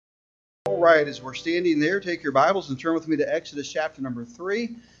right, as we're standing there, take your Bibles and turn with me to Exodus chapter number 3.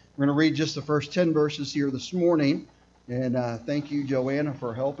 We're going to read just the first 10 verses here this morning. And thank you, Joanna,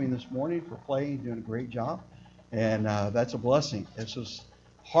 for helping this morning, for playing, doing a great job. And that's a blessing. This is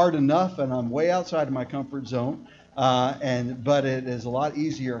hard enough, and I'm way outside of my comfort zone. But it is a lot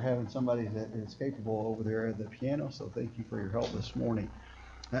easier having somebody that is capable over there at the piano. So thank you for your help this morning.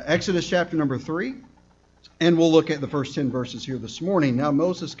 Exodus chapter number 3. And we'll look at the first 10 verses here this morning. Now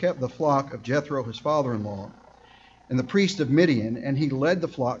Moses kept the flock of Jethro, his father-in-law, and the priest of Midian, and he led the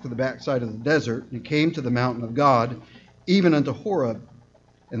flock to the backside of the desert, and came to the mountain of God, even unto Horeb.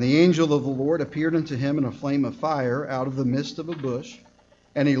 And the angel of the Lord appeared unto him in a flame of fire out of the midst of a bush.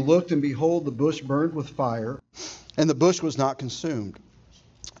 And he looked, and behold, the bush burned with fire, and the bush was not consumed.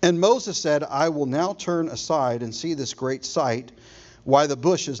 And Moses said, I will now turn aside and see this great sight, why the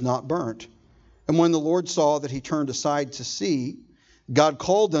bush is not burnt. And when the Lord saw that he turned aside to see, God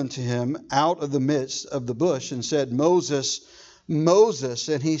called unto him out of the midst of the bush and said, Moses, Moses.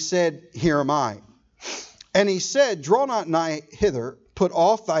 And he said, Here am I. And he said, Draw not nigh hither, put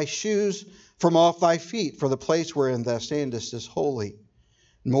off thy shoes from off thy feet, for the place wherein thou standest is holy.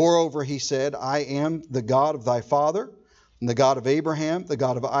 Moreover, he said, I am the God of thy father, and the God of Abraham, the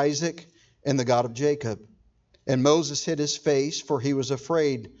God of Isaac, and the God of Jacob. And Moses hid his face, for he was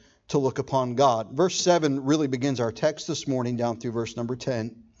afraid to look upon God. Verse 7 really begins our text this morning down through verse number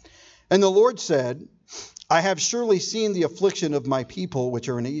 10. And the Lord said, I have surely seen the affliction of my people which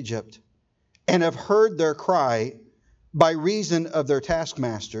are in Egypt, and have heard their cry by reason of their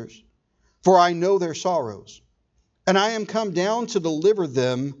taskmasters, for I know their sorrows. And I am come down to deliver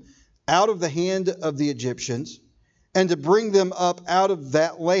them out of the hand of the Egyptians, and to bring them up out of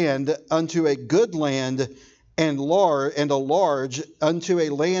that land unto a good land, and a large, unto a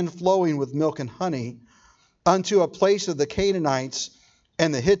land flowing with milk and honey, unto a place of the Canaanites,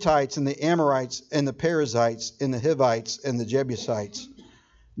 and the Hittites, and the Amorites, and the Perizzites, and the Hivites, and the Jebusites.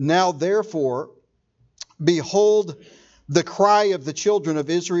 Now therefore, behold, the cry of the children of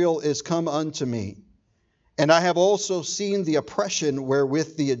Israel is come unto me, and I have also seen the oppression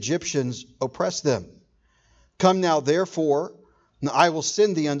wherewith the Egyptians oppress them. Come now therefore, and I will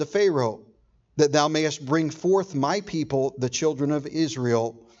send thee unto Pharaoh, that thou mayest bring forth my people, the children of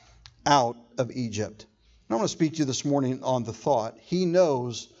Israel, out of Egypt. And I want to speak to you this morning on the thought, He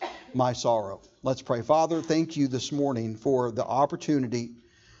knows my sorrow. Let's pray. Father, thank you this morning for the opportunity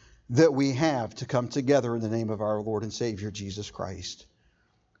that we have to come together in the name of our Lord and Savior, Jesus Christ.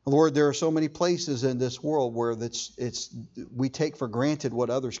 Lord, there are so many places in this world where we take for granted what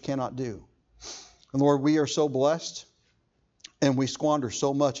others cannot do. And Lord, we are so blessed, and we squander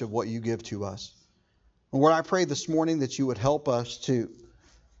so much of what you give to us. And Lord, I pray this morning that you would help us to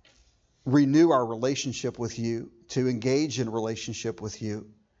renew our relationship with you, to engage in a relationship with you,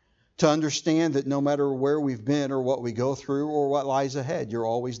 to understand that no matter where we've been or what we go through or what lies ahead, you're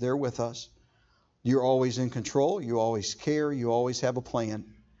always there with us. You're always in control. You always care. You always have a plan.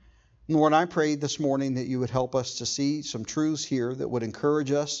 And Lord, I pray this morning that you would help us to see some truths here that would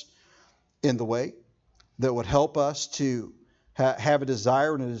encourage us in the way, that would help us to have a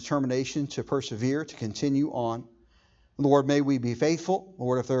desire and a determination to persevere, to continue on. Lord, may we be faithful.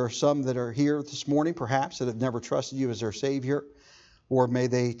 Lord, if there are some that are here this morning, perhaps, that have never trusted you as their Savior, Lord, may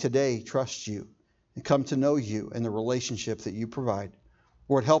they today trust you and come to know you and the relationship that you provide.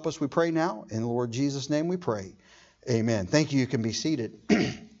 Lord, help us, we pray now. In the Lord Jesus' name we pray. Amen. Thank you. You can be seated.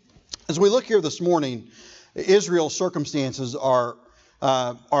 As we look here this morning, Israel's circumstances are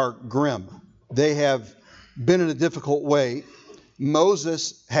grim. They have been in a difficult way.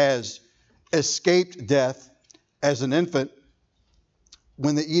 Moses has escaped death as an infant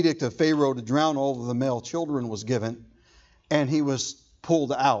when the edict of Pharaoh to drown all of the male children was given, and he was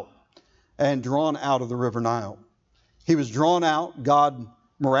pulled out and drawn out of the river Nile. He was drawn out. God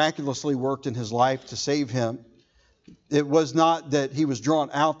miraculously worked in his life to save him. It was not that he was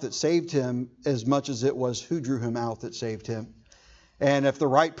drawn out that saved him as much as it was who drew him out that saved him. And if the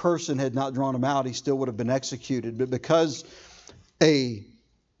right person had not drawn him out, he still would have been executed. But because a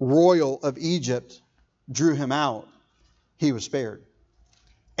royal of Egypt drew him out, he was spared.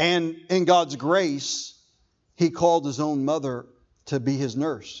 And in God's grace, he called his own mother to be his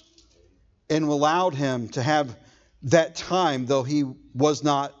nurse and allowed him to have that time, though he was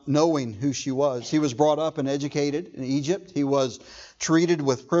not knowing who she was. He was brought up and educated in Egypt. He was treated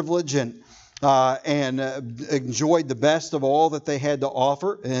with privilege and enjoyed the best of all that they had to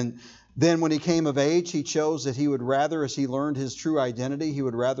offer. And then when he came of age, he chose that he would rather, as he learned his true identity, he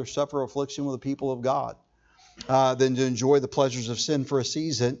would rather suffer affliction with the people of God than to enjoy the pleasures of sin for a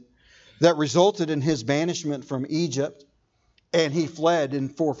season. That resulted in his banishment from Egypt And he fled,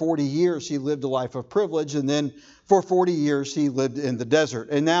 and for 40 years he lived a life of privilege, and then for 40 years he lived in the desert.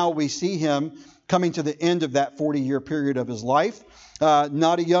 And now we see him coming to the end of that 40-year period of his life.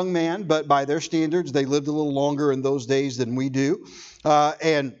 Not a young man, but by their standards, they lived a little longer in those days than we do.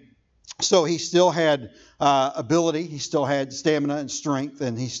 And so he still had ability, he still had stamina and strength,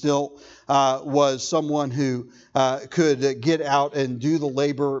 and he still was someone who could get out and do the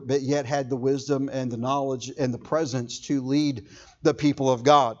labor, but yet had the wisdom and the knowledge and the presence to lead the people of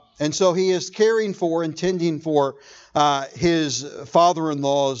God. And so he is caring for and tending for his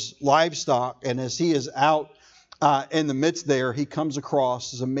father-in-law's livestock, and as he is out in the midst there, he comes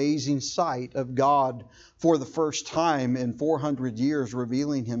across this amazing sight of God for the first time in 400 years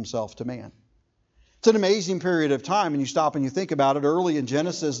revealing himself to man. It's an amazing period of time, and you stop and you think about it. Early in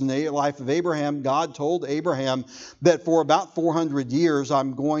Genesis, in the life of Abraham, God told Abraham that for about 400 years,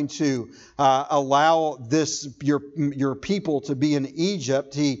 I'm going to allow your people to be in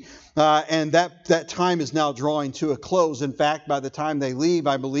Egypt. And that time is now drawing to a close. In fact, by the time they leave,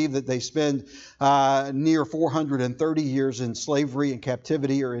 I believe that they spend near 430 years in slavery and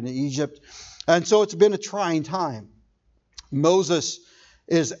captivity or in Egypt. And so it's been a trying time. Moses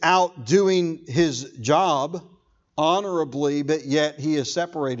is out doing his job honorably, but yet he is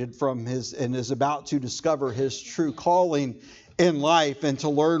separated from his and is about to discover his true calling in life and to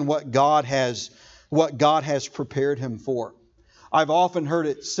learn what God has prepared him for. I've often heard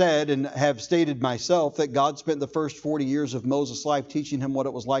it said and have stated myself that God spent the first 40 years of Moses' life teaching him what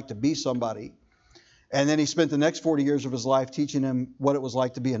it was like to be somebody. And then he spent the next 40 years of his life teaching him what it was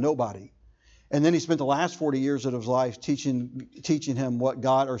like to be a nobody. And then he spent the last 40 years of his life teaching him what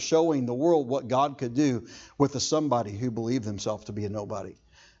God, or showing the world what God could do with a somebody who believed himself to be a nobody.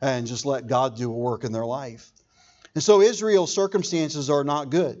 And just let God do a work in their life. And so Israel's circumstances are not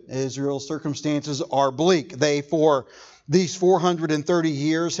good. Israel's circumstances are bleak. They, for these 430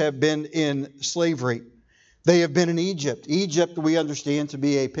 years, have been in slavery. They have been in Egypt. Egypt, we understand to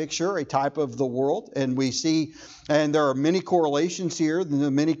be a picture, a type of the world. And we see, and there are many correlations here,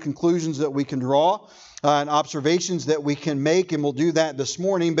 many conclusions that we can draw, and observations that we can make, and we'll do that this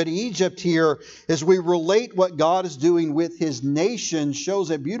morning. But Egypt here, as we relate what God is doing with His nation,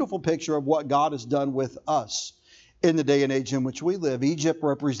 shows a beautiful picture of what God has done with us in the day and age in which we live. Egypt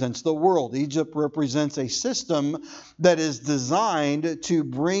represents the world. Egypt represents a system that is designed to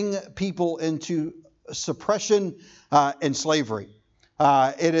bring people into suppression and slavery.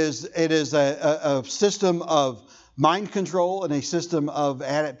 It is a system of mind control and a system of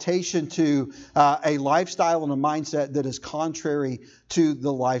adaptation to a lifestyle and a mindset that is contrary to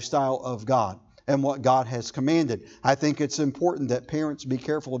the lifestyle of God and what God has commanded. I think it's important that parents be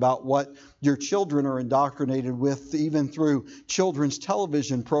careful about what your children are indoctrinated with, even through children's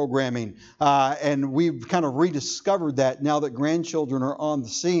television programming. And we've kind of rediscovered that now that grandchildren are on the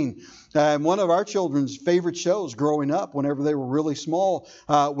scene. And one of our children's favorite shows growing up, whenever they were really small,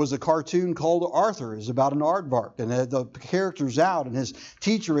 was a cartoon called Arthur. It's about an aardvark, and the character's out, and his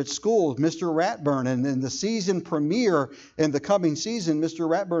teacher at school is Mr. Ratburn. And in the season premiere, in the coming season, Mr.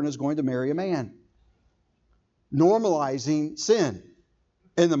 Ratburn is going to marry a man, normalizing sin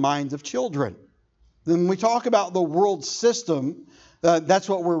in the minds of children. When we talk about the world system, that's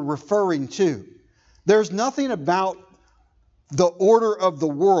what we're referring to. There's nothing about the order of the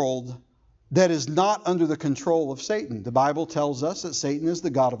world that is not under the control of Satan. The Bible tells us that Satan is the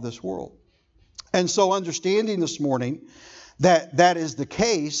god of this world. And so understanding this morning that that is the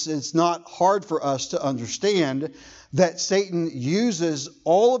case, it's not hard for us to understand that Satan uses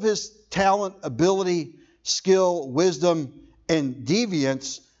all of his talent, ability, skill, wisdom, and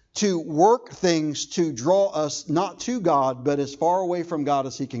deviance to work things to draw us not to God, but as far away from God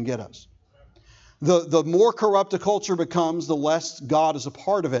as he can get us. The more corrupt a culture becomes, the less God is a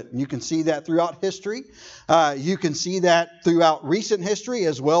part of it. And you can see that throughout history. You can see that throughout recent history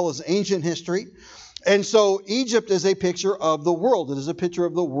as well as ancient history. And so Egypt is a picture of the world. It is a picture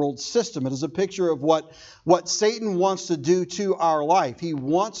of the world system. It is a picture of what Satan wants to do to our life. He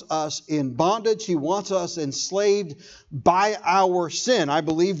wants us in bondage. He wants us enslaved by our sin. I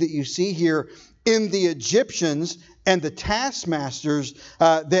believe that you see here in the Egyptians and the taskmasters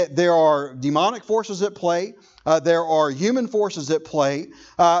that there are demonic forces at play. There are human forces at play.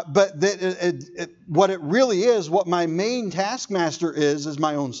 But what it really is, what my main taskmaster is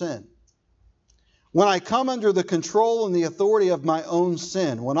my own sin. When I come under the control and the authority of my own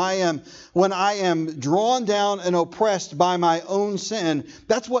sin, when I am drawn down and oppressed by my own sin,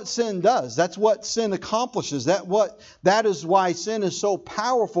 that's what sin does. That's what sin accomplishes. That is why sin is so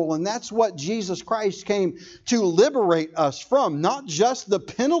powerful, and that's what Jesus Christ came to liberate us from. Not just the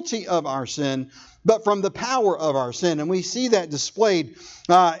penalty of our sin, but from the power of our sin. And we see that displayed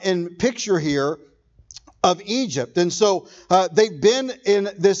in picture here of Egypt. And so they've been in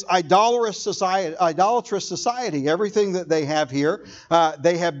this idolatrous society. Everything that they have here,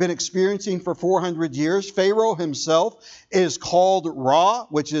 they have been experiencing for 400 years. Pharaoh himself is called Ra,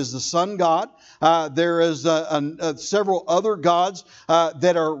 which is the sun god. There is several other gods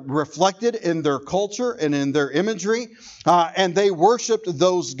that are reflected in their culture and in their imagery. And they worshipped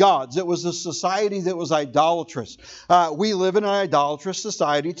those gods. It was a society that was idolatrous. We live in an idolatrous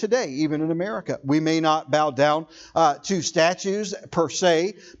society today, even in America. We may not bow down to statues per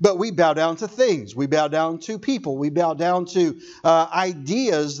se, but we bow down to things. We bow down to people. We bow down to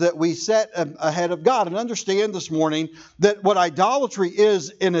ideas that we set ahead of God. And understand this morning that what idolatry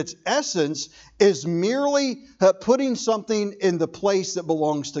is in its essence is merely putting something in the place that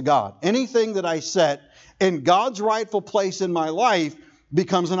belongs to God. Anything that I set in God's rightful place in my life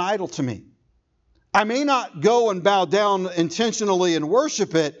becomes an idol to me. I may not go and bow down intentionally and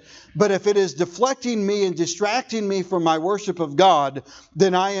worship it, but if it is deflecting me and distracting me from my worship of God,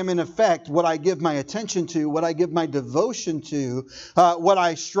 then I am in effect what I give my attention to, what I give my devotion to, what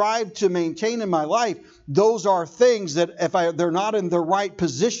I strive to maintain in my life. Those are things that if they're not in the right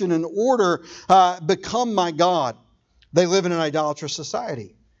position and order, become my God. They live in an idolatrous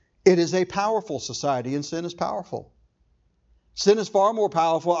society. It is a powerful society, and sin is powerful. Sin is far more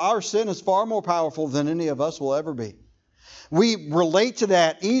powerful. Our sin is far more powerful than any of us will ever be. We relate to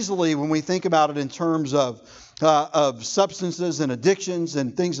that easily when we think about it in terms of substances and addictions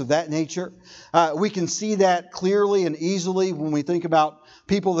and things of that nature. We can see that clearly and easily when we think about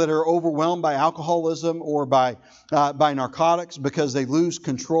people that are overwhelmed by alcoholism or by narcotics because they lose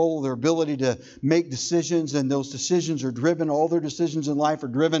control of their ability to make decisions, and those decisions are driven, all their decisions in life are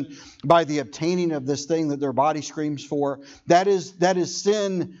driven by the obtaining of this thing that their body screams for. That is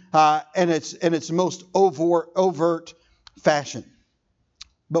sin in its most overt fashion.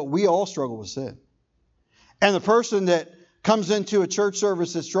 But we all struggle with sin. And the person that comes into a church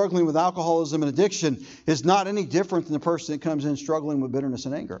service that's struggling with alcoholism and addiction is not any different than the person that comes in struggling with bitterness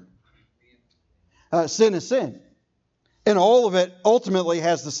and anger. Sin is sin. And all of it ultimately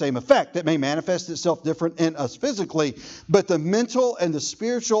has the same effect. It may manifest itself different in us physically, but the mental and the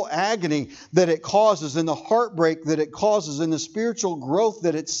spiritual agony that it causes and the heartbreak that it causes and the spiritual growth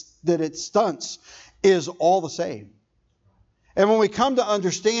that it stunts is all the same. And when we come to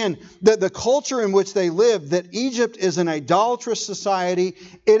understand that the culture in which they live, that Egypt is an idolatrous society,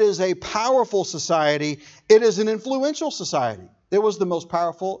 it is a powerful society, it is an influential society. It was the most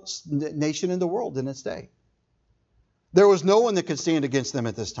powerful nation in the world in its day. There was no one that could stand against them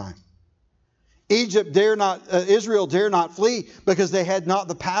at this time. Israel dare not flee because they had not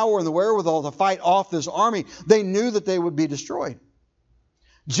the power and the wherewithal to fight off this army. They knew that they would be destroyed.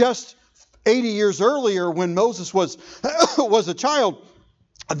 Just 80 years earlier, when Moses was a child,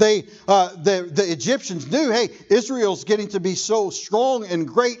 the Egyptians knew, hey, Israel's getting to be so strong and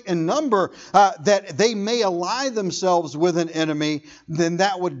great in number that they may ally themselves with an enemy, then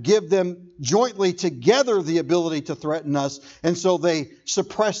that would give them jointly together the ability to threaten us. And so they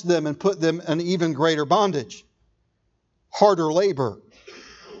suppressed them and put them in even greater bondage. Harder labor.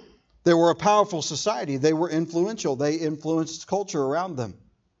 They were a powerful society. They were influential. They influenced culture around them.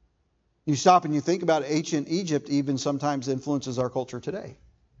 You stop and you think about it, ancient Egypt even sometimes influences our culture today.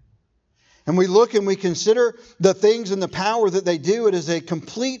 And we look and we consider the things and the power that they do. It is a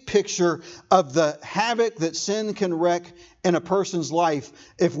complete picture of the havoc that sin can wreak in a person's life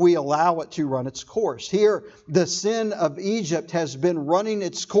if we allow it to run its course. Here, the sin of Egypt has been running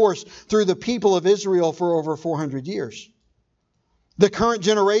its course through the people of Israel for over 400 years. The current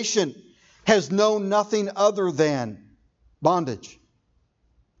generation has known nothing other than bondage.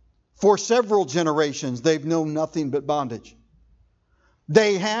 For several generations, they've known nothing but bondage.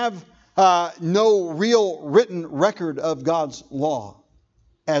 They have no real written record of God's law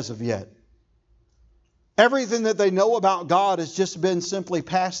as of yet. Everything that they know about God has just been simply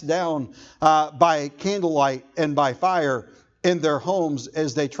passed down by candlelight and by fire in their homes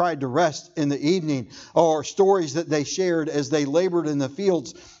as they tried to rest in the evening, or stories that they shared as they labored in the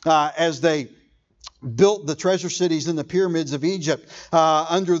fields, as they built the treasure cities and the pyramids of Egypt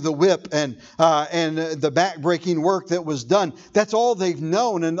under the whip and the back-breaking work that was done. That's all they've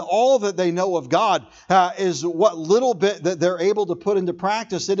known, and all that they know of God is what little bit that they're able to put into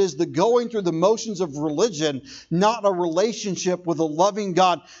practice. It is the going through the motions of religion, not a relationship with a loving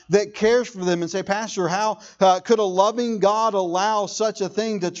God that cares for them. And say, Pastor, how could a loving God allow such a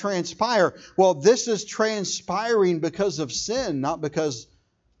thing to transpire? Well, this is transpiring because of sin, not because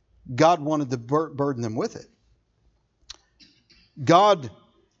God wanted to burden them with it. God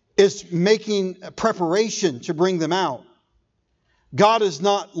is making a preparation to bring them out. God has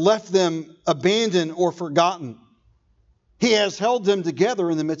not left them abandoned or forgotten. He has held them together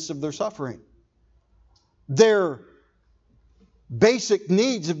in the midst of their suffering. Their basic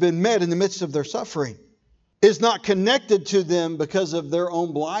needs have been met in the midst of their suffering. It's not connected to them because of their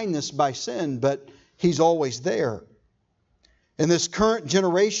own blindness by sin, but He's always there. In this current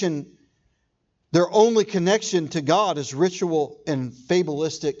generation, their only connection to God is ritual and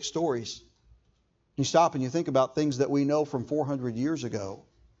fabulistic stories. You stop and you think about things that we know from 400 years ago.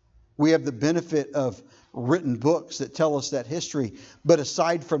 We have the benefit of written books that tell us that history. But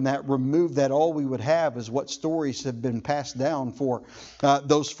aside from that, remove that, all we would have is what stories have been passed down for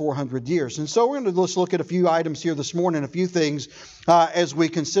those 400 years. And so we're going to just look at a few items here this morning, a few things as we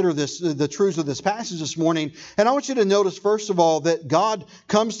consider the truths of this passage this morning. And I want you to notice, first of all, that God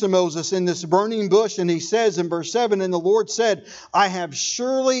comes to Moses in this burning bush, and He says in verse 7, "And the Lord said, I have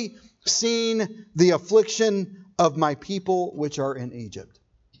surely seen the affliction of my people which are in Egypt."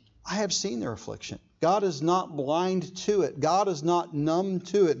 I have seen their affliction. God is not blind to it. God is not numb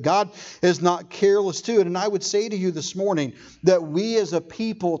to it. God is not careless to it. And I would say to you this morning that we as a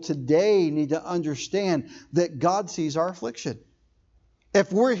people today need to understand that God sees our affliction.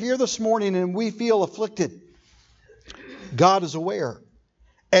 If we're here this morning and we feel afflicted, God is aware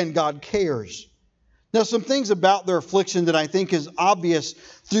and God cares. Now, some things about their affliction that I think is obvious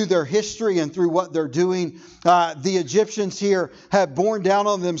through their history and through what they're doing. The Egyptians here have borne down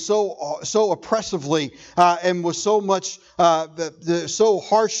on them so oppressively and with so much, so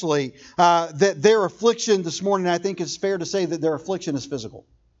harshly that their affliction this morning, I think it's fair to say that their affliction is physical.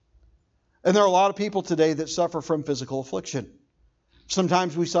 And there are a lot of people today that suffer from physical affliction.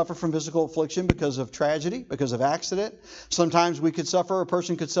 Sometimes we suffer from physical affliction because of tragedy, because of accident. Sometimes a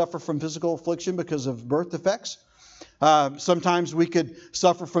person could suffer from physical affliction because of birth defects. Sometimes we could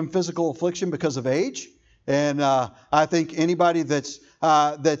suffer from physical affliction because of age. And I think anybody that's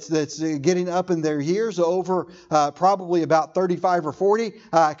getting up in their years, over probably about 35 or 40,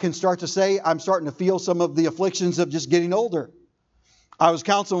 can start to say, I'm starting to feel some of the afflictions of just getting older. I was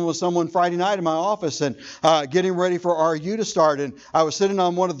counseling with someone Friday night in my office and getting ready for RU to start. And I was sitting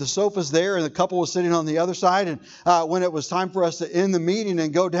on one of the sofas there, and the couple was sitting on the other side. And when it was time for us to end the meeting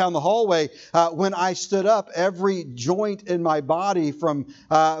and go down the hallway, when I stood up, every joint in my body from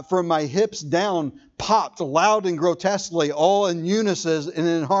my hips down popped loud and grotesquely, all in unison and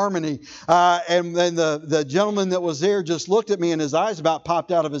in harmony. And then the gentleman that was there just looked at me, and his eyes about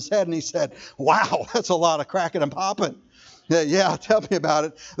popped out of his head, and he said, "Wow, that's a lot of cracking and popping." Yeah, tell me about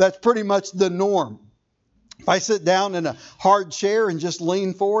it. That's pretty much the norm. If I sit down in a hard chair and just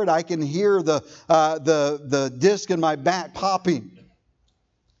lean forward, I can hear the disc in my back popping.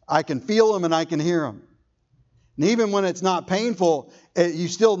 I can feel them and I can hear them. And even when it's not painful, you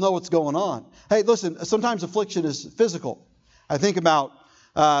still know what's going on. Hey, listen, sometimes affliction is physical. I think about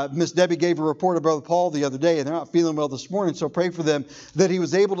Miss Debbie gave a report of Brother Paul the other day, and they're not feeling well this morning, so pray for them, that he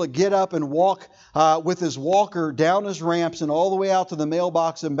was able to get up and walk with his walker down his ramps and all the way out to the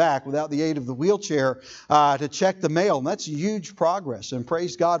mailbox and back without the aid of the wheelchair to check the mail. And that's huge progress, and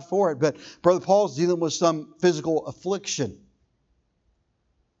praise God for it. But Brother Paul's dealing with some physical affliction.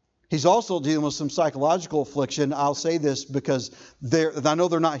 He's also dealing with some psychological affliction. I'll say this because I know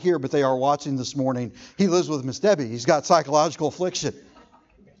they're not here, but they are watching this morning. He lives with Miss Debbie. He's got psychological affliction.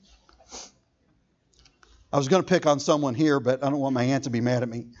 I was going to pick on someone here, but I don't want my aunt to be mad at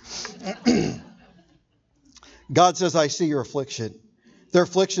me. God says, I see your affliction. Their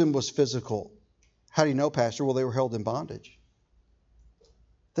affliction was physical. How do you know, Pastor? Well, they were held in bondage.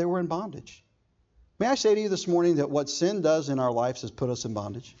 They were in bondage. May I say to you this morning that what sin does in our lives is put us in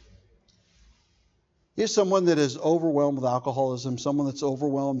bondage? Here's someone that is overwhelmed with alcoholism, someone that's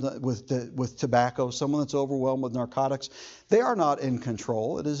overwhelmed with tobacco, someone that's overwhelmed with narcotics. They are not in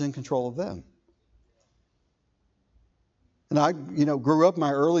control. It is in control of them. And I, grew up in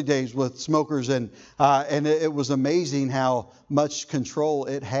my early days with smokers, and it was amazing how much control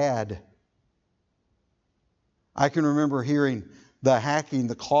it had. I can remember hearing the hacking,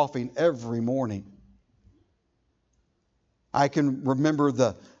 the coughing every morning. I can remember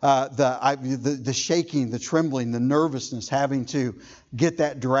the shaking, the trembling, the nervousness, having to get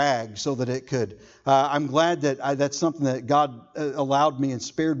that drag so that it could. I'm glad that that's something that God allowed me and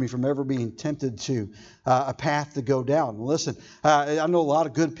spared me from ever being tempted to a path to go down. Listen, I know a lot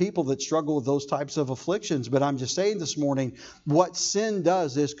of good people that struggle with those types of afflictions, but I'm just saying this morning, what sin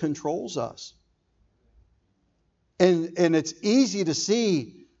does is controls us. And it's easy to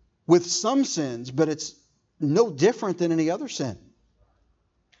see with some sins, but it's no different than any other sin.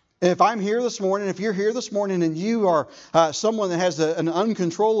 If I'm here this morning, if you're here this morning and you are someone that has an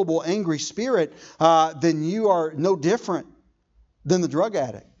uncontrollable angry spirit, then you are no different than the drug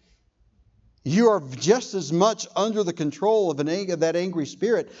addict. You are just as much under the control of that angry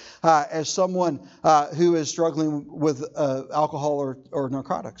spirit as someone who is struggling with alcohol or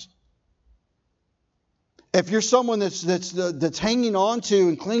narcotics. If you're someone that's hanging on to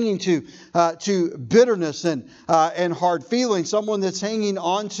and clinging to bitterness and hard feelings, someone that's hanging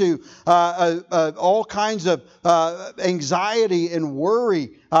on to all kinds of anxiety and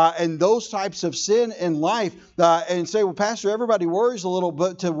worry and those types of sin in life, and say, well, Pastor, everybody worries a little,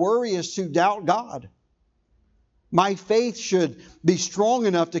 but to worry is to doubt God. My faith should be strong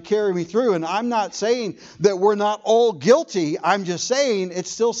enough to carry me through. And I'm not saying that we're not all guilty. I'm just saying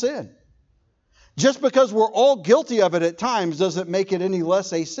it's still sin. Just because we're all guilty of it at times doesn't make it any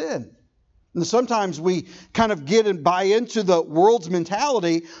less a sin. And sometimes we kind of get and buy into the world's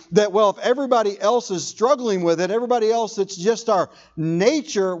mentality that, well, if everybody else is struggling with it, everybody else, it's just our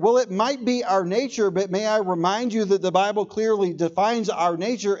nature. Well, it might be our nature, but may I remind you that the Bible clearly defines our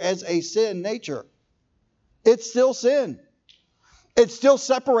nature as a sin nature. It's still sin. It still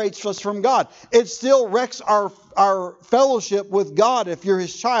separates us from God. It still wrecks our fellowship with God if you're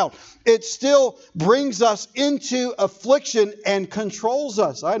His child. It still brings us into affliction and controls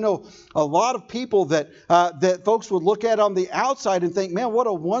us. I know a lot of people that folks would look at on the outside and think, man, what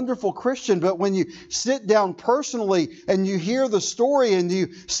a wonderful Christian. But when you sit down personally and you hear the story and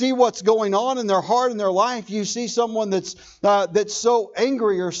you see what's going on in their heart and their life, you see someone that's so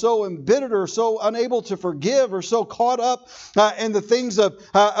angry or so embittered or so unable to forgive or so caught up in the things of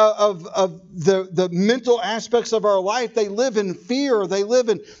the mental aspects of our life. They live in fear. They live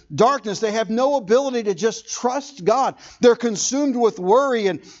in darkness. They have no ability to just trust God. They're consumed with worry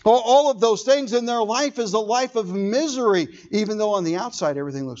and all of those things, and their life is a life of misery, even though on the outside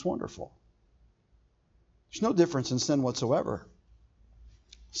everything looks wonderful. There's no difference in sin whatsoever.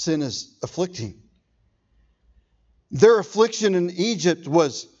 Sin is afflicting. Their affliction in Egypt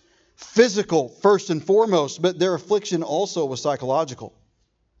was physical first and foremost, but their affliction also was psychological.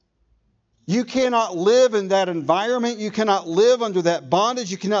 You cannot live in that environment. You cannot live under that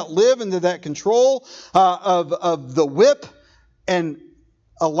bondage. You cannot live under that control of the whip and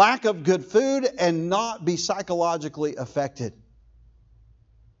a lack of good food and not be psychologically affected.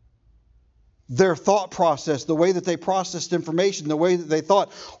 Their thought process, the way that they processed information, the way that they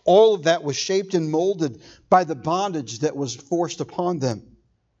thought, all of that was shaped and molded by the bondage that was forced upon them.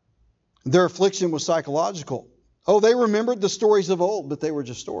 Their affliction was psychological. Oh, they remembered the stories of old, but they were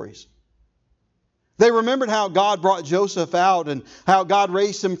just stories. They remembered how God brought Joseph out and how God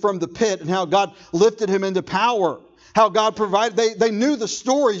raised him from the pit and how God lifted him into power, how God provided. They knew the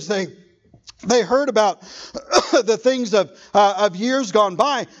stories. They heard about the things of years gone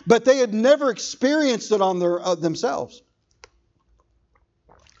by, but they had never experienced it on themselves.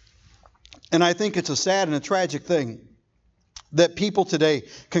 And I think it's a sad and a tragic thing that people today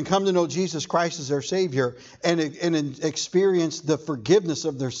can come to know Jesus Christ as their Savior and experience the forgiveness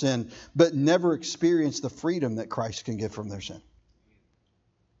of their sin, but never experience the freedom that Christ can give from their sin.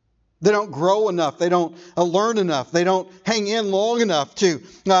 They don't grow enough. They don't learn enough. They don't hang in long enough to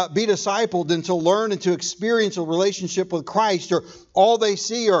be discipled and to learn and to experience a relationship with Christ. Or all they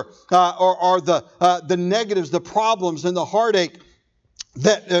see are the negatives, the problems, and the heartache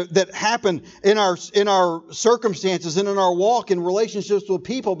that happen in our circumstances and in our walk in relationships with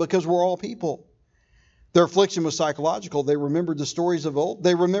people, because we're all people. Their affliction was psychological. They remembered the stories of old.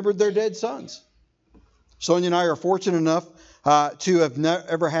 They remembered their dead sons. Sonia and I are fortunate enough to have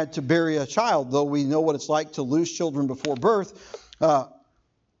never had to bury a child, though we know what it's like to lose children before birth.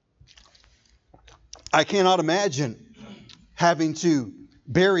 I cannot imagine having to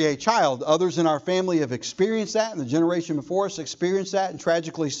bury a child. Others in our family have experienced that, and the generation before us experienced that, and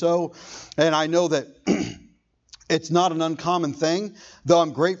tragically so. And I know that it's not an uncommon thing, though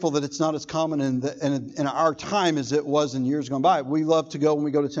I'm grateful that it's not as common in our time as it was in years gone by. We love to go, when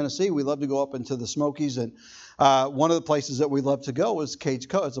we go to Tennessee, we love to go up into the Smokies, and one of the places that we love to go is Cades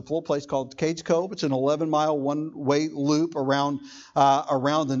Cove. It's a little place called Cades Cove. It's an 11-mile one-way loop around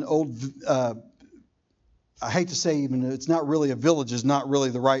an old I hate to say even it's not really a village is not really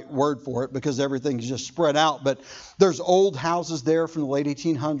the right word for it because everything's just spread out. But there's old houses there from the late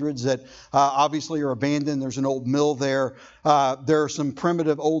 1800s that obviously are abandoned. There's an old mill there. There are some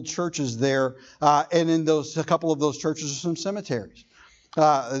primitive old churches there. And in a couple of those churches are some cemeteries.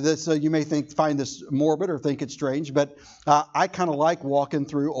 You may find this morbid or think it's strange, but I kind of like walking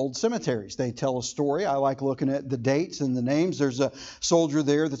through old cemeteries. They tell a story. I like looking at the dates and the names. There's a soldier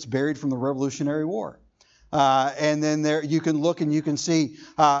there that's buried from the Revolutionary War. And then there you can look and you can see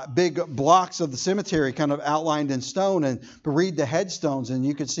big blocks of the cemetery kind of outlined in stone and read the headstones. And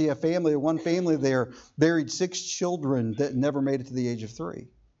you can see one family there buried 6 children that never made it to the age of 3.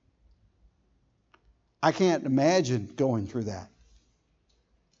 I can't imagine going through that.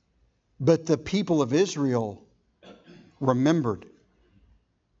 But the people of Israel remembered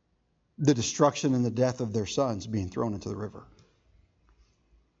the destruction and the death of their sons being thrown into the river.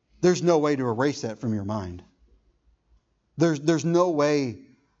 There's no way to erase that from your mind. There's no way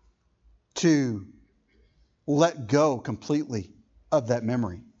to let go completely of that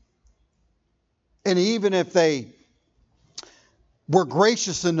memory. And even if they were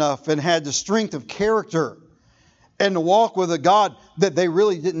gracious enough and had the strength of character and to walk with a God that they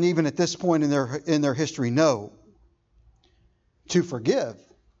really didn't even at this point in their history know to forgive,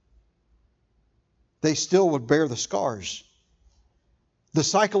 they still would bear the scars. The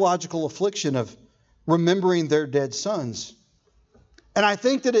psychological affliction of remembering their dead sons. And I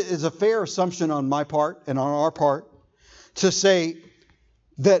think that it is a fair assumption on my part and on our part to say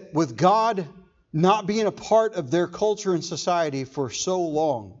that with God not being a part of their culture and society for so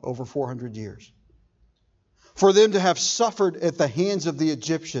long, over 400 years, for them to have suffered at the hands of the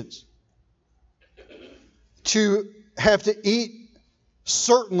Egyptians, to have to eat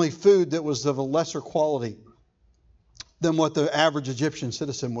certainly food that was of a lesser quality than what the average Egyptian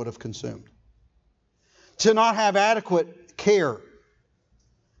citizen would have consumed, to not have adequate care,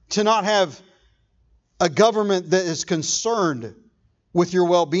 to not have a government that is concerned with your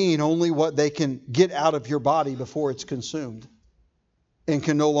well-being, only what they can get out of your body before it's consumed and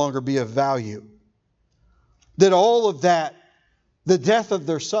can no longer be of value. That all of that, the death of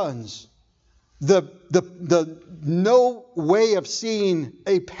their sons, the no way of seeing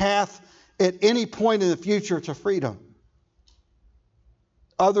a path at any point in the future to freedom,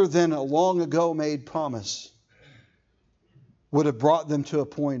 other than a long ago made promise, would have brought them to a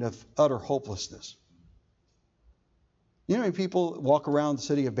point of utter hopelessness. You know how many people walk around the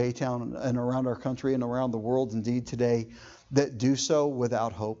city of Baytown and around our country and around the world indeed today that do so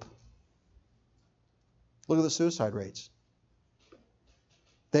without hope? Look at the suicide rates.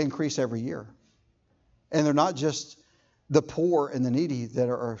 They increase every year. And they're not just the poor and the needy that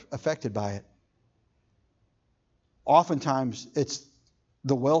are affected by it. Oftentimes, it's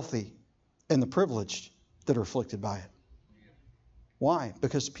the wealthy and the privileged that are afflicted by it. Why?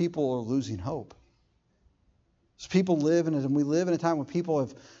 Because people are losing hope. People live in it, and we live in a time when people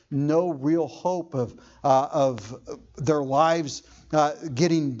have no real hope of their lives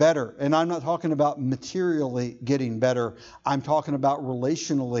getting better. And I'm not talking about materially getting better. I'm talking about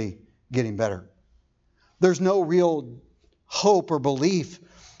relationally getting better. There's no real hope or belief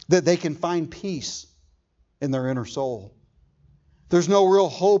that they can find peace in their inner soul. There's no real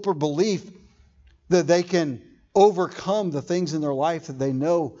hope or belief that they can overcome the things in their life that they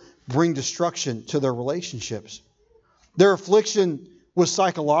know bring destruction to their relationships. Their affliction was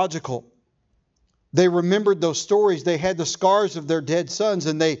psychological. They remembered those stories. They had the scars of their dead sons,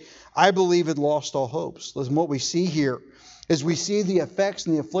 and they, I believe, had lost all hopes. Listen, what we see here is we see the effects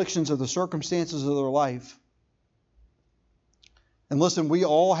and the afflictions of the circumstances of their life. And listen, we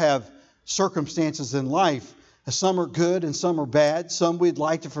all have circumstances in life. Some are good and some are bad. Some we'd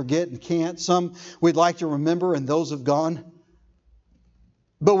like to forget and can't. Some we'd like to remember and those have gone.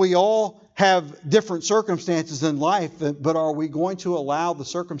 But we all have different circumstances in life. But are we going to allow the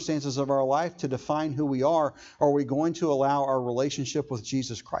circumstances of our life to define who we are? Or are we going to allow our relationship with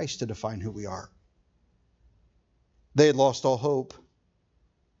Jesus Christ to define who we are? They had lost all hope.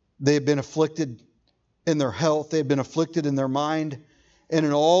 They had been afflicted in their health. They had been afflicted in their mind. And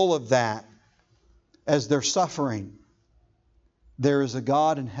in all of that, as they're suffering, there is a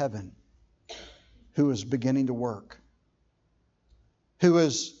God in heaven who is beginning to work, who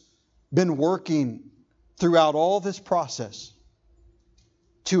has been working throughout all this process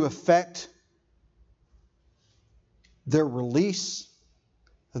to effect their release,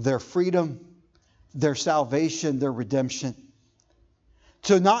 their freedom, their salvation, their redemption.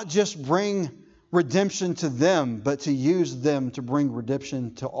 To not just bring redemption to them, but to use them to bring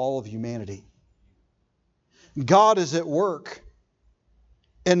redemption to all of humanity. God is at work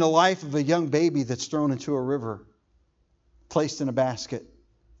in the life of a young baby that's thrown into a river, placed in a basket.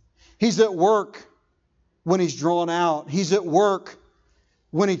 He's at work when he's drawn out. He's at work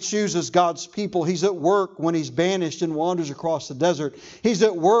when he chooses God's people. He's at work when he's banished and wanders across the desert. He's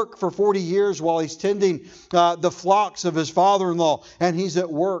at work for 40 years while he's tending the flocks of his father-in-law. And he's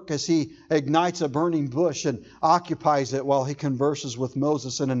at work as he ignites a burning bush and occupies it while he converses with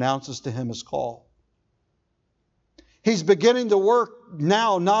Moses and announces to him his call. He's beginning to work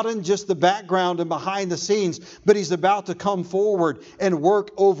now, not in just the background and behind the scenes, but he's about to come forward and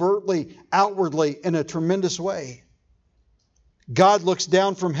work overtly, outwardly, in a tremendous way. God looks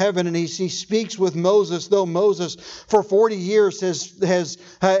down from heaven and he speaks with Moses, though Moses for 40 years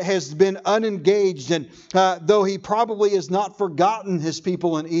has been unengaged, and though he probably has not forgotten his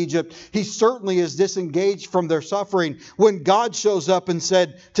people in Egypt, he certainly is disengaged from their suffering. When God shows up and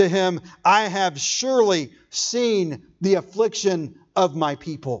said to him, I have surely seen the affliction of my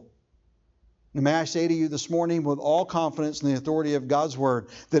people. And may I say to you this morning with all confidence in the authority of God's Word,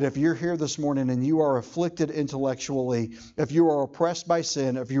 that if you're here this morning and you are afflicted intellectually, if you are oppressed by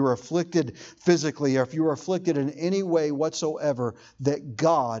sin, if you are afflicted physically, or if you are afflicted in any way whatsoever, that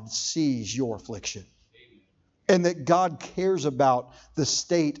God sees your affliction. And that God cares about the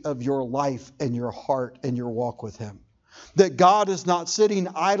state of your life and your heart and your walk with Him. That God is not sitting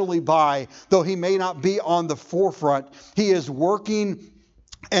idly by, though He may not be on the forefront. He is working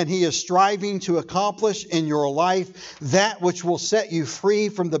and He is striving to accomplish in your life that which will set you free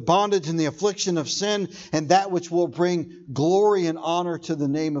from the bondage and the affliction of sin, and that which will bring glory and honor to the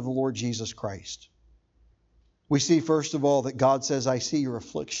name of the Lord Jesus Christ. We see, first of all, that God says, I see your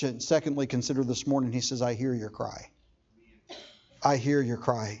affliction. Secondly, consider this morning, He says, I hear your cry. I hear your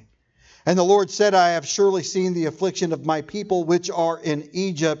cry. And the Lord said, I have surely seen the affliction of my people which are in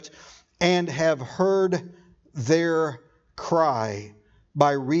Egypt, and have heard their cry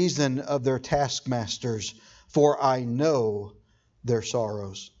by reason of their taskmasters, for I know their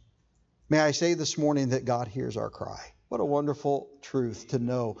sorrows. May I say this morning that God hears our cry. What a wonderful truth to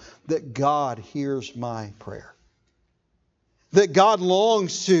know that God hears my prayer. That God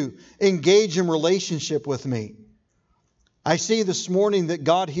longs to engage in relationship with me. I see this morning that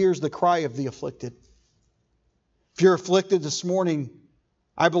God hears the cry of the afflicted. If you're afflicted this morning,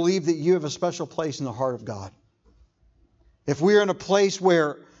 I believe that you have a special place in the heart of God. If we're in a place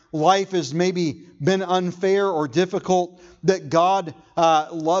where life has maybe been unfair or difficult, that God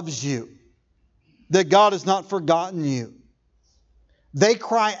loves you. That God has not forgotten you. They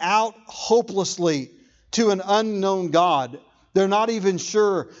cry out hopelessly to an unknown God. They're not even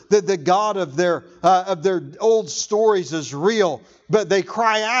sure that the God of their old stories is real, but they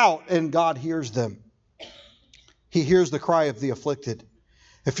cry out and God hears them. He hears the cry of the afflicted.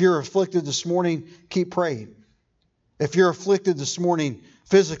 If you're afflicted this morning, keep praying. If you're afflicted this morning,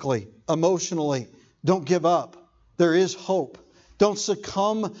 physically, emotionally, don't give up. There is hope. Don't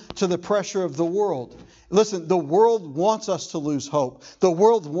succumb to the pressure of the world. Listen, the world wants us to lose hope. The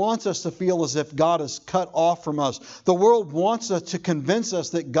world wants us to feel as if God is cut off from us. The world wants us to convince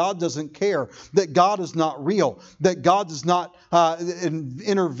us that God doesn't care, that God is not real, that God does not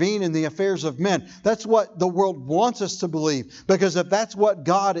intervene in the affairs of men. That's what the world wants us to believe. Because if that's what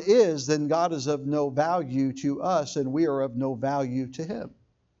God is, then God is of no value to us and we are of no value to Him.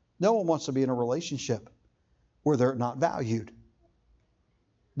 No one wants to be in a relationship where they're not valued.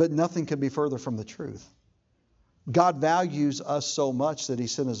 But nothing can be further from the truth. God values us so much that He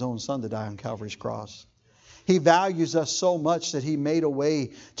sent His own Son to die on Calvary's cross. He values us so much that He made a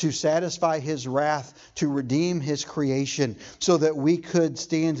way to satisfy His wrath, to redeem His creation, so that we could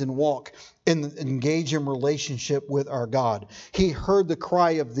stand and walk and engage in relationship with our God. He heard the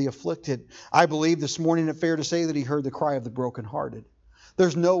cry of the afflicted. I believe this morning it's fair to say that He heard the cry of the brokenhearted.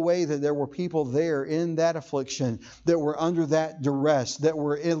 There's no way that there were people there in that affliction that were under that duress, that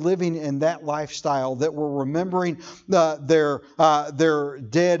were living in that lifestyle, that were remembering their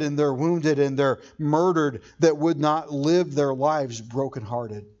dead and their wounded and their murdered, that would not live their lives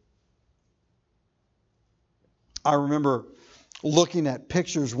brokenhearted. I remember looking at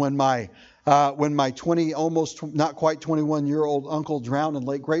pictures when my 20, almost not quite 21-year-old uncle drowned in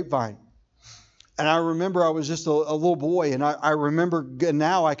Lake Grapevine. And I remember I was just a little boy, and I remember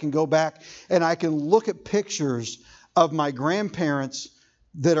now I can go back and I can look at pictures of my grandparents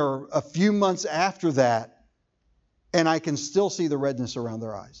that are a few months after that, and I can still see the redness around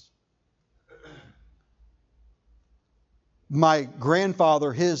their eyes. My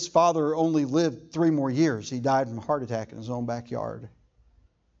grandfather, his father only lived 3 more years. He died from a heart attack in his own backyard.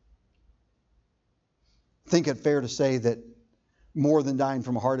 I think it's fair to say that more than dying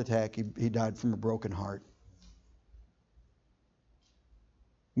from a heart attack, he died from a broken heart.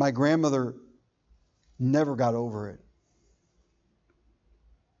 My grandmother never got over it.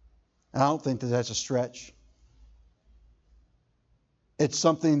 And I don't think that that's a stretch. It's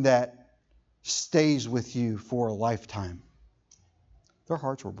something that stays with you for a lifetime. Their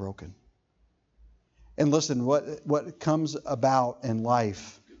hearts were broken. And listen, what comes about in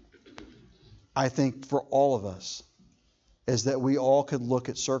life, I think for all of us, is that we all could look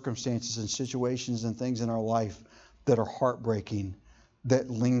at circumstances and situations and things in our life that are heartbreaking, that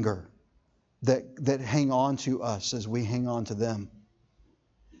linger, that hang on to us as we hang on to them.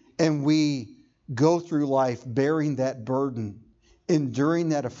 And we go through life bearing that burden, enduring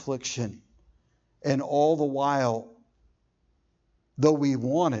that affliction, and all the while, though we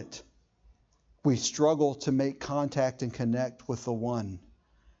want it, we struggle to make contact and connect with the one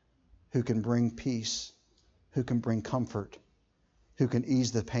who can bring peace, who can bring comfort, who can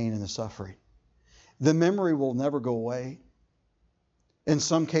ease the pain and the suffering. The memory will never go away. In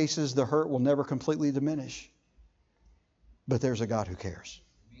some cases, the hurt will never completely diminish. But there's a God who cares.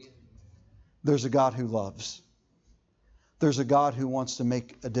 There's a God who loves. There's a God who wants to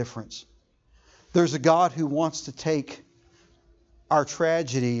make a difference. There's a God who wants to take our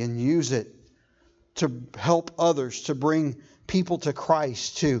tragedy and use it to help others, to bring people to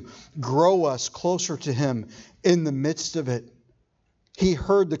Christ, to grow us closer to Him in the midst of it. He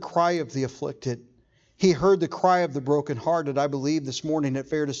heard the cry of the afflicted. He heard the cry of the brokenhearted. I believe this morning it's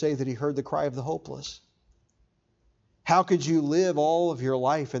fair to say that He heard the cry of the hopeless. How could you live all of your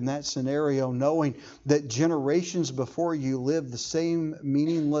life in that scenario knowing that generations before you lived the same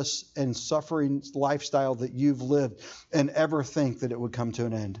meaningless and suffering lifestyle that you've lived and ever think that it would come to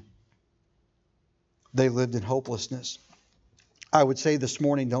an end? They lived in hopelessness. I would say this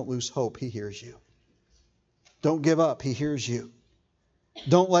morning, don't lose hope. He hears you. Don't give up. He hears you.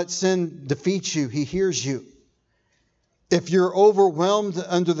 Don't let sin defeat you. He hears you. If you're overwhelmed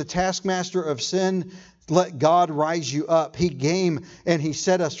under the taskmaster of sin, let God rise you up. He came and He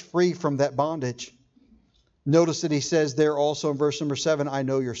set us free from that bondage. Notice that He says there also in verse number 7, I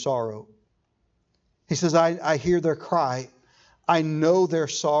know your sorrow. He says, I hear their cry. I know their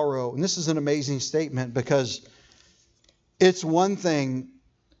sorrow. And this is an amazing statement because it's one thing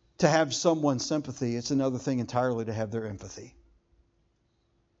to have someone's sympathy. It's another thing entirely to have their empathy.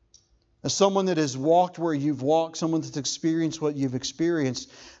 As someone that has walked where you've walked, someone that's experienced what you've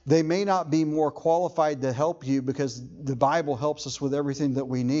experienced, they may not be more qualified to help you because the Bible helps us with everything that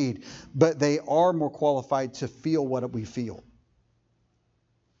we need, but they are more qualified to feel what we feel.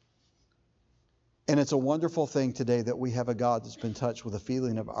 And it's a wonderful thing today that we have a God that's been touched with a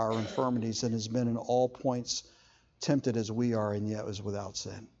feeling of our infirmities and has been in all points tempted as we are and yet was without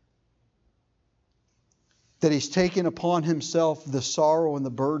sin. That He's taken upon Himself the sorrow and the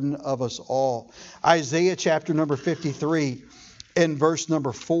burden of us all. Isaiah chapter number 53 and verse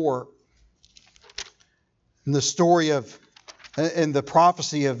number 4. And the story of and the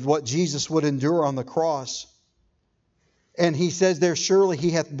prophecy of what Jesus would endure on the cross. And He says there, surely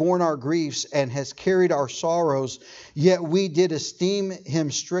He hath borne our griefs and has carried our sorrows, yet we did esteem Him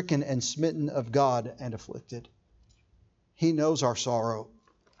stricken and smitten of God and afflicted. He knows our sorrow.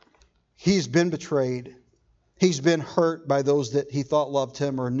 He's been betrayed. He's been hurt by those that He thought loved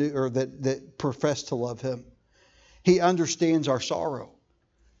Him or knew or that professed to love Him. He understands our sorrow.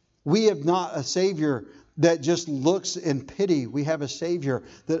 We have not a Savior that just looks in pity. We have a Savior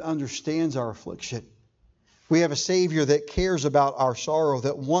that understands our affliction. We have a Savior that cares about our sorrow,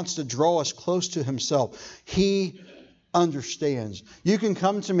 that wants to draw us close to Himself. He understands. You can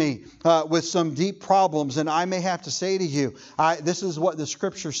come to me with some deep problems, and I may have to say to you, this is what the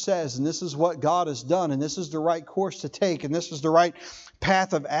Scripture says, and this is what God has done, and this is the right course to take, and this is the right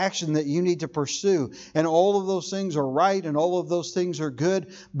path of action that you need to pursue. And all of those things are right, and all of those things are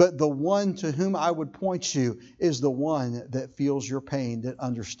good, but the one to whom I would point you is the one that feels your pain, that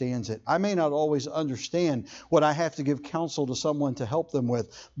understands it. I may not always understand what I have to give counsel to someone to help them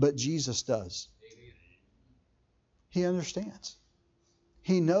with, but Jesus does. He understands.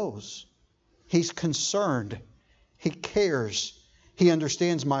 He knows. He's concerned. He cares. He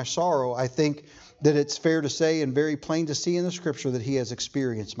understands my sorrow. I think that it's fair to say and very plain to see in the Scripture that He has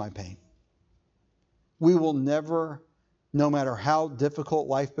experienced my pain. We will never, no matter how difficult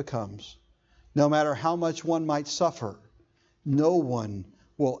life becomes, no matter how much one might suffer, no one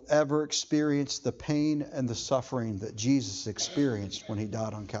will ever experience the pain and the suffering that Jesus experienced when He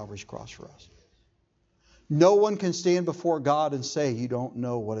died on Calvary's cross for us. No one can stand before God and say, you don't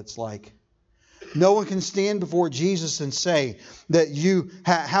know what it's like. No one can stand before Jesus and say that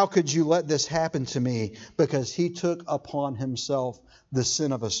how could you let this happen to me? Because He took upon Himself the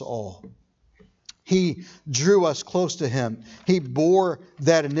sin of us all. He drew us close to Him. He bore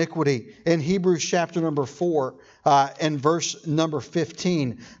that iniquity. In Hebrews chapter number 4 and verse number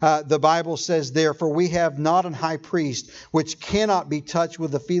 15, the Bible says, "Therefore we have not an high priest which cannot be touched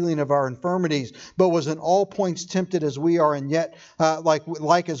with the feeling of our infirmities, but was in all points tempted as we are, and yet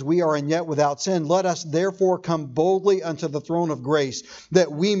like as we are, and yet without sin. Let us therefore come boldly unto the throne of grace,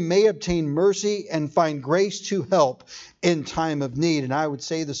 that we may obtain mercy and find grace to help in time of need." And I would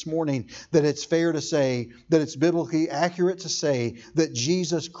say this morning that it's fair to say, that it's biblically accurate to say, that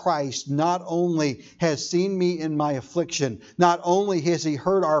Jesus Christ not only has seen me in my affliction, not only has He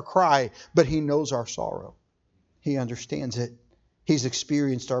heard our cry, but He knows our sorrow. He understands it. He's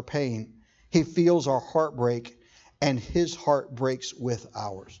experienced our pain. He feels our heartbreak, and His heart breaks with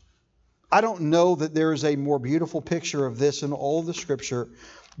ours. I don't know that there is a more beautiful picture of this in all of the Scripture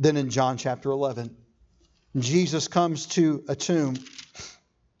than in John chapter 11. Jesus comes to a tomb,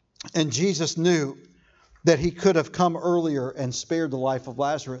 and Jesus knew that He could have come earlier and spared the life of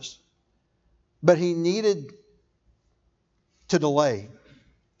Lazarus. But He needed to delay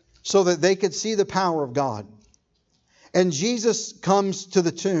so that they could see the power of God. And Jesus comes to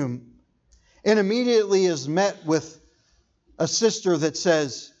the tomb and immediately is met with a sister that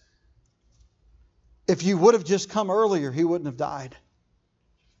says, "If you would have just come earlier, he wouldn't have died."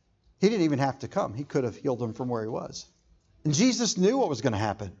 He didn't even have to come. He could have healed him from where he was. And Jesus knew what was going to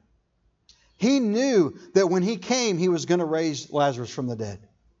happen. He knew that when He came, He was going to raise Lazarus from the dead.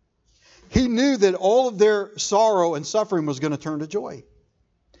 He knew that all of their sorrow and suffering was going to turn to joy.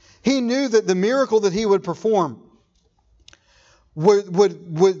 He knew that the miracle that He would perform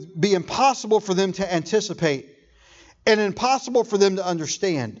would be impossible for them to anticipate and impossible for them to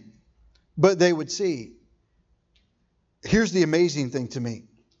understand. But they would see. Here's the amazing thing to me.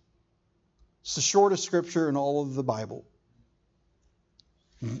 It's the shortest scripture in all of the Bible.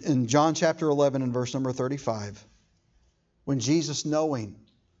 In John chapter 11 and verse number 35, when Jesus, knowing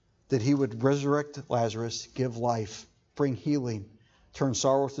that He would resurrect Lazarus, give life, bring healing, turn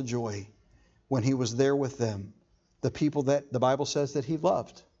sorrow to joy, when He was there with them, the people that the Bible says that He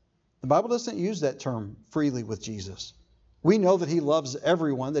loved. The Bible doesn't use that term freely with Jesus. We know that He loves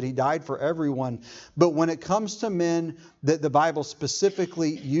everyone, that He died for everyone. But when it comes to men that the Bible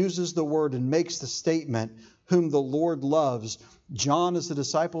specifically uses the word and makes the statement, whom the Lord loves, John is the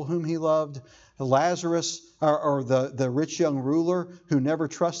disciple whom He loved. Lazarus, or the rich young ruler who never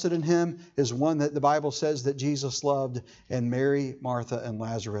trusted in Him, is one that the Bible says that Jesus loved. And Mary, Martha, and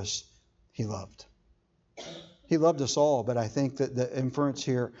Lazarus He loved. He loved us all, but I think that the inference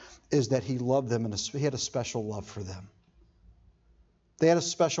here is that He loved them and He had a special love for them. They had a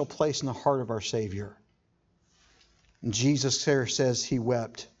special place in the heart of our Savior. And Jesus there says He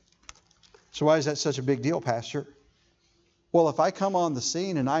wept. So why is that such a big deal, Pastor? Well, if I come on the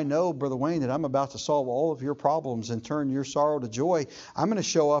scene and I know, Brother Wayne, that I'm about to solve all of your problems and turn your sorrow to joy, I'm going to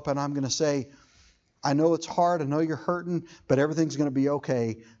show up and I'm going to say, I know it's hard, I know you're hurting, but everything's going to be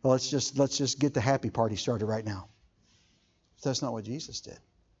okay. Let's just get the happy party started right now. But that's not what Jesus did.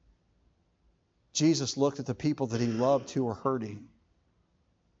 Jesus looked at the people that He loved who were hurting,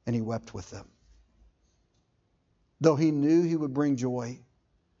 and He wept with them. Though He knew He would bring joy,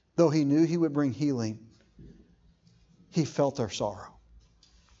 though He knew He would bring healing, He felt their sorrow.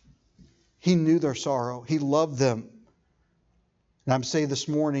 He knew their sorrow. He loved them. And I'm saying this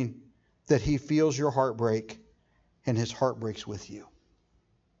morning that He feels your heartbreak, and His heart breaks with you.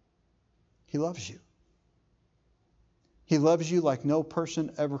 He loves you. He loves you like no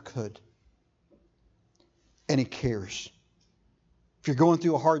person ever could. And He cares. If you're going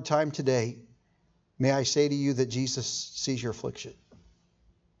through a hard time today, may I say to you that Jesus sees your affliction,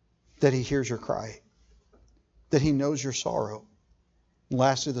 that He hears your cry, that He knows your sorrow. And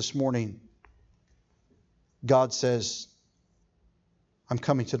lastly this morning, God says, I'm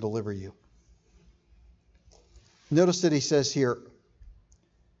coming to deliver you. Notice that He says here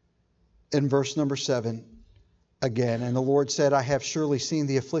in verse number 7 again, and the Lord said, I have surely seen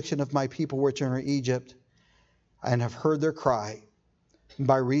the affliction of my people which are in Egypt, and have heard their cry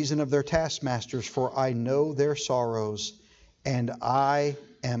by reason of their taskmasters, for I know their sorrows, and I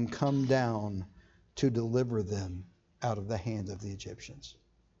am come down to deliver them out of the hand of the Egyptians.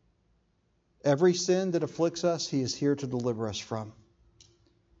 Every sin that afflicts us, He is here to deliver us from.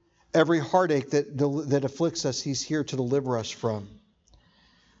 Every heartache that afflicts us, He's here to deliver us from.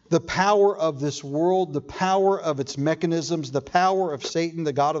 The power of this world, the power of its mechanisms, the power of Satan,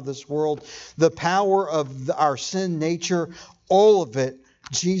 the god of this world, the power of our sin nature, all of it,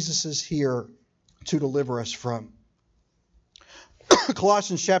 Jesus is here to deliver us from.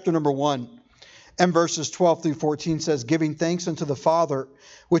 Colossians chapter number 1 And verses 12 through 14 says, giving thanks unto the Father,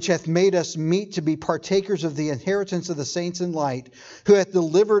 which hath made us meet to be partakers of the inheritance of the saints in light, who hath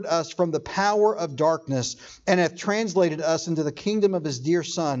delivered us from the power of darkness, and hath translated us into the kingdom of his dear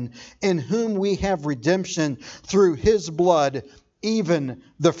Son, in whom we have redemption through his blood, even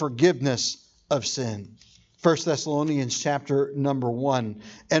the forgiveness of sin. 1 Thessalonians chapter number 1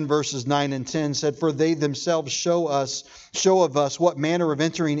 and verses 9 and 10 said, for they themselves show of us what manner of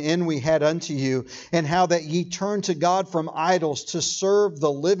entering in we had unto you, and how that ye turned to God from idols to serve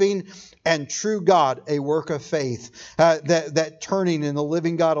the living and true God, a work of faith, that turning in the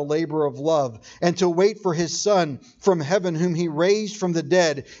living God a labor of love, and to wait for his Son from heaven, whom he raised from the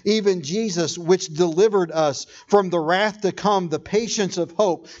dead, even Jesus, which delivered us from the wrath to come, the patience of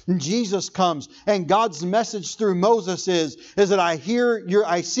hope. And Jesus comes, and God's message through Moses is that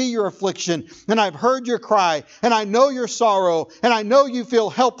I see your affliction, and I've heard your cry, and I know your sorrow, and I know you feel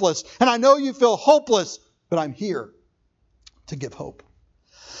helpless, and I know you feel hopeless, but I'm here to give hope.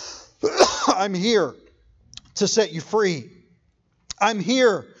 I'm here to set you free. I'm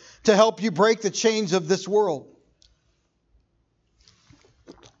here to help you break the chains of this world.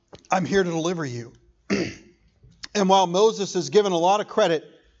 I'm here to deliver you. And while Moses is given a lot of credit,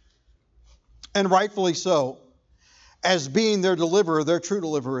 and rightfully so, as being their deliverer, their true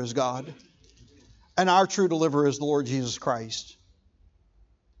deliverer is God. And our true deliverer is the Lord Jesus Christ.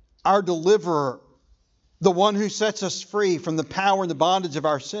 Our deliverer, the one who sets us free from the power and the bondage of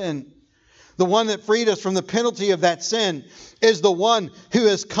our sin, the one that freed us from the penalty of that sin, is the one who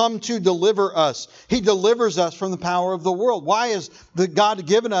has come to deliver us. He delivers us from the power of the world. Why has God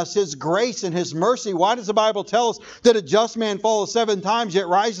given us His grace and His mercy? Why does the Bible tell us that a just man falleth 7 times yet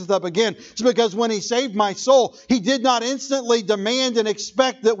riseth up again? It's because when He saved my soul, He did not instantly demand and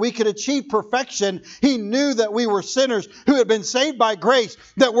expect that we could achieve perfection. He knew that we were sinners who had been saved by grace,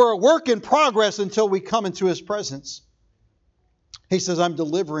 that were a work in progress until we come into His presence. He says, I'm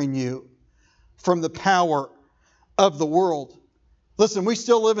delivering you from the power of the world. Listen, we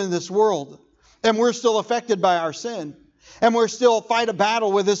still live in this world, and we're still affected by our sin. And we're still fight a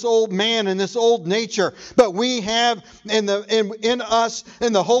battle with this old man and this old nature. But we have in us,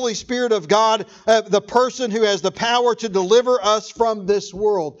 in the Holy Spirit of God, the person who has the power to deliver us from this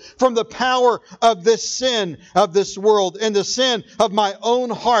world, from the power of this sin of this world, and the sin of my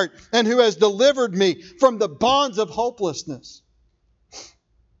own heart, and who has delivered me from the bonds of hopelessness.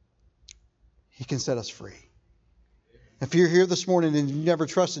 He can set us free. If you're here this morning and you've never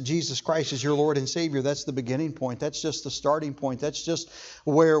trusted Jesus Christ as your Lord and Savior, that's the beginning point. That's just the starting point. That's just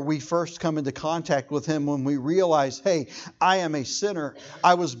where we first come into contact with Him, when we realize, hey, I am a sinner.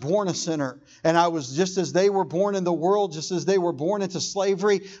 I was born a sinner. And I was just as they were born in the world, just as they were born into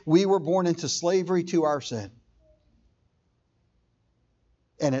slavery, we were born into slavery to our sin.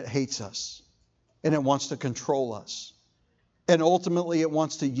 And it hates us. And it wants to control us. And ultimately it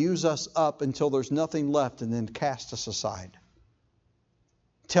wants to use us up until there's nothing left and then cast us aside.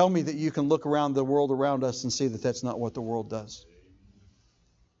 Tell me that you can look around the world around us and see that that's not what the world does.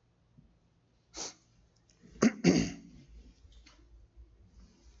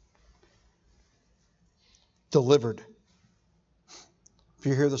 Delivered. If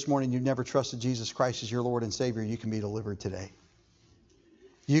you're here this morning and you've never trusted Jesus Christ as your Lord and Savior, you can be delivered today.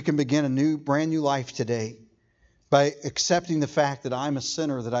 You can begin a brand new life today, by accepting the fact that I'm a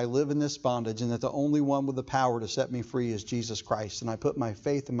sinner, that I live in this bondage, and that the only one with the power to set me free is Jesus Christ. And I put my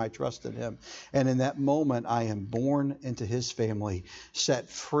faith and my trust in Him. And in that moment, I am born into His family, set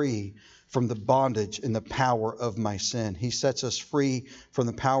free from the bondage and the power of my sin. He sets us free from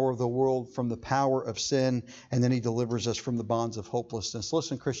the power of the world, from the power of sin, and then He delivers us from the bonds of hopelessness.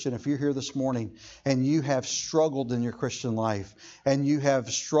 Listen, Christian, if you're here this morning and you have struggled in your Christian life, and you have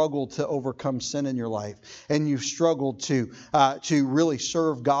struggled to overcome sin in your life, and you've struggled to really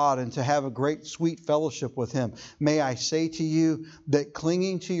serve God and to have a great, sweet fellowship with Him, may I say to you that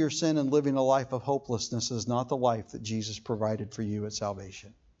clinging to your sin and living a life of hopelessness is not the life that Jesus provided for you at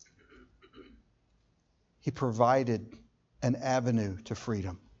salvation. He provided an avenue to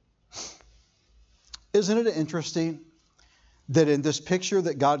freedom. Isn't it interesting that in this picture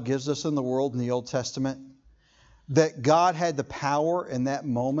that God gives us in the world in the Old Testament, that God had the power in that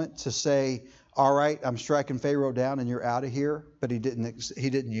moment to say, all right, I'm striking Pharaoh down and you're out of here, but He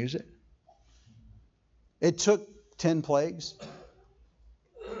didn't use it. It took 10 plagues.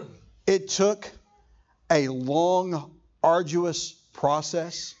 It took a long, arduous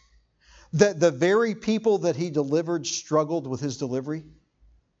process. That the very people that He delivered struggled with His delivery.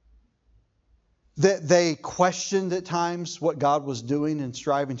 That they questioned at times what God was doing and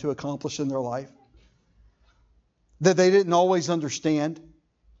striving to accomplish in their life. That they didn't always understand.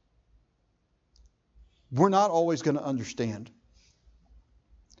 We're not always going to understand.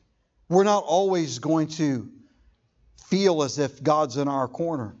 We're not always going to feel as if God's in our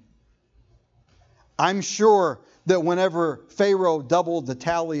corner. I'm sure that whenever Pharaoh doubled the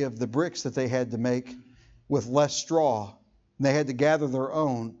tally of the bricks that they had to make with less straw, and they had to gather their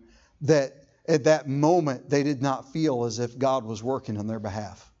own, that at that moment they did not feel as if God was working on their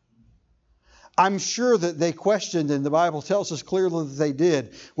behalf. I'm sure that they questioned, and the Bible tells us clearly that they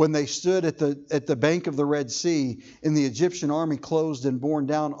did, when they stood at the bank of the Red Sea and the Egyptian army closed and borne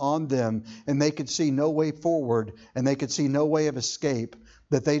down on them, and they could see no way forward and they could see no way of escape,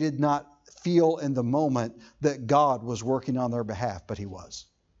 that they did not feel in the moment that God was working on their behalf, but He was.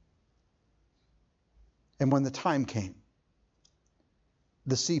 And when the time came,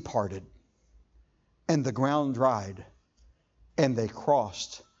 the sea parted and the ground dried and they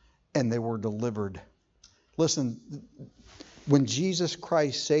crossed and they were delivered. Listen, when Jesus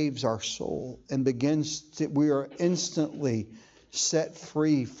Christ saves our soul and we are instantly set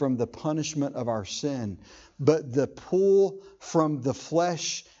free from the punishment of our sin. But the pull from the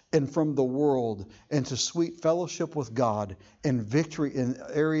flesh and from the world into sweet fellowship with God and victory in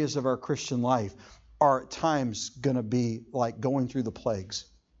areas of our Christian life are at times going to be like going through the plagues.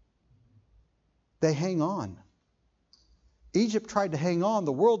 They hang on. Egypt tried to hang on.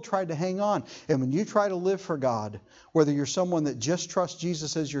 The world tried to hang on. And when you try to live for God, whether you're someone that just trusts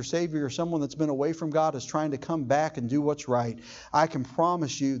Jesus as your Savior or someone that's been away from God is trying to come back and do what's right, I can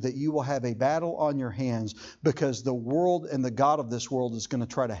promise you that you will have a battle on your hands, because the world and the God of this world is going to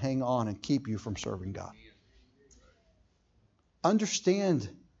try to hang on and keep you from serving God. Understand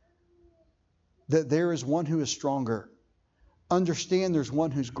that there is one who is stronger. Understand there's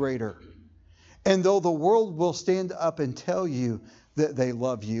one who's greater. And though the world will stand up and tell you that they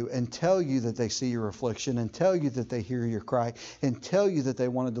love you, and tell you that they see your affliction, and tell you that they hear your cry, and tell you that they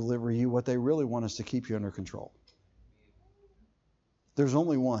want to deliver you, what they really want is to keep you under control. There's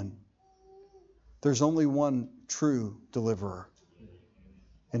only one. There's only one true deliverer,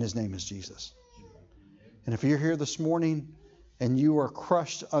 and His name is Jesus. And if you're here this morning and you are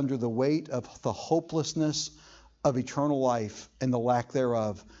crushed under the weight of the hopelessness of eternal life and the lack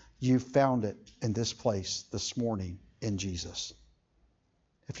thereof, you found it in this place this morning in Jesus.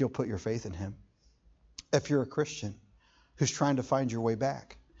 If you'll put your faith in Him. If you're a Christian who's trying to find your way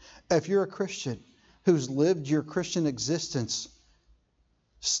back. If you're a Christian who's lived your Christian existence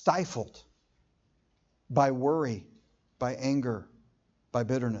stifled by worry, by anger, by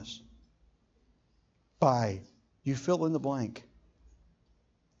bitterness, by you fill in the blank.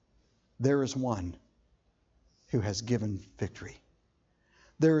 There is one who has given victory.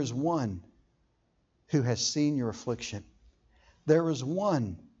 There is one who has seen your affliction. There is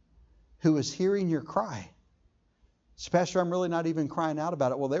one who is hearing your cry. So, Pastor, I'm really not even crying out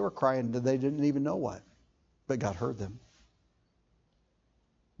about it. Well, they were crying, they didn't even know what, but God heard them.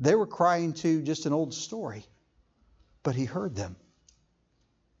 They were crying to just an old story, but He heard them,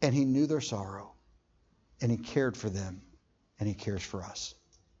 and He knew their sorrow, and He cared for them, and He cares for us.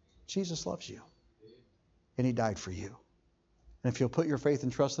 Jesus loves you, and He died for you. And if you'll put your faith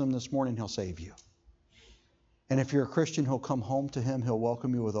and trust in Him this morning, He'll save you. And if you're a Christian, He'll come home to Him. He'll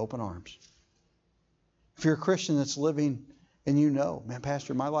welcome you with open arms. If you're a Christian that's living and you know, man,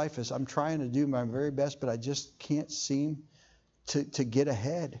 Pastor, my life is, I'm trying to do my very best, but I just can't seem to get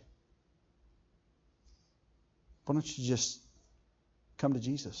ahead. Why don't you just come to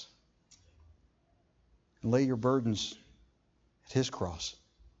Jesus and lay your burdens at His cross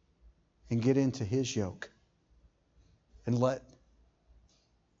and get into His yoke and let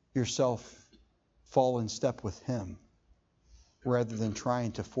yourself fall in step with Him rather than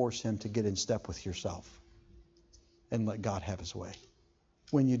trying to force Him to get in step with yourself, and let God have His way.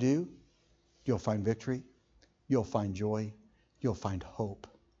 When you do, you'll find victory, you'll find joy, you'll find hope,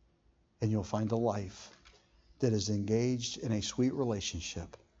 and you'll find a life that is engaged in a sweet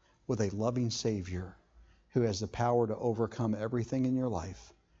relationship with a loving Savior who has the power to overcome everything in your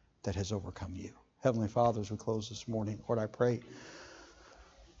life that has overcome you. Heavenly Father, as we close this morning, Lord, I pray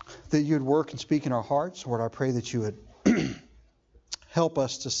that you'd work and speak in our hearts. Lord, I pray that you would help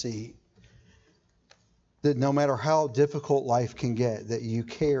us to see that no matter how difficult life can get, that you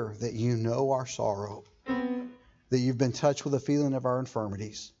care, that you know our sorrow, that you've been touched with the feeling of our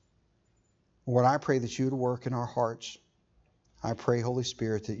infirmities. Lord, I pray that you would work in our hearts. I pray, Holy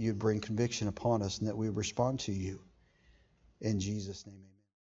Spirit, that you'd bring conviction upon us and that we would respond to you. In Jesus' name.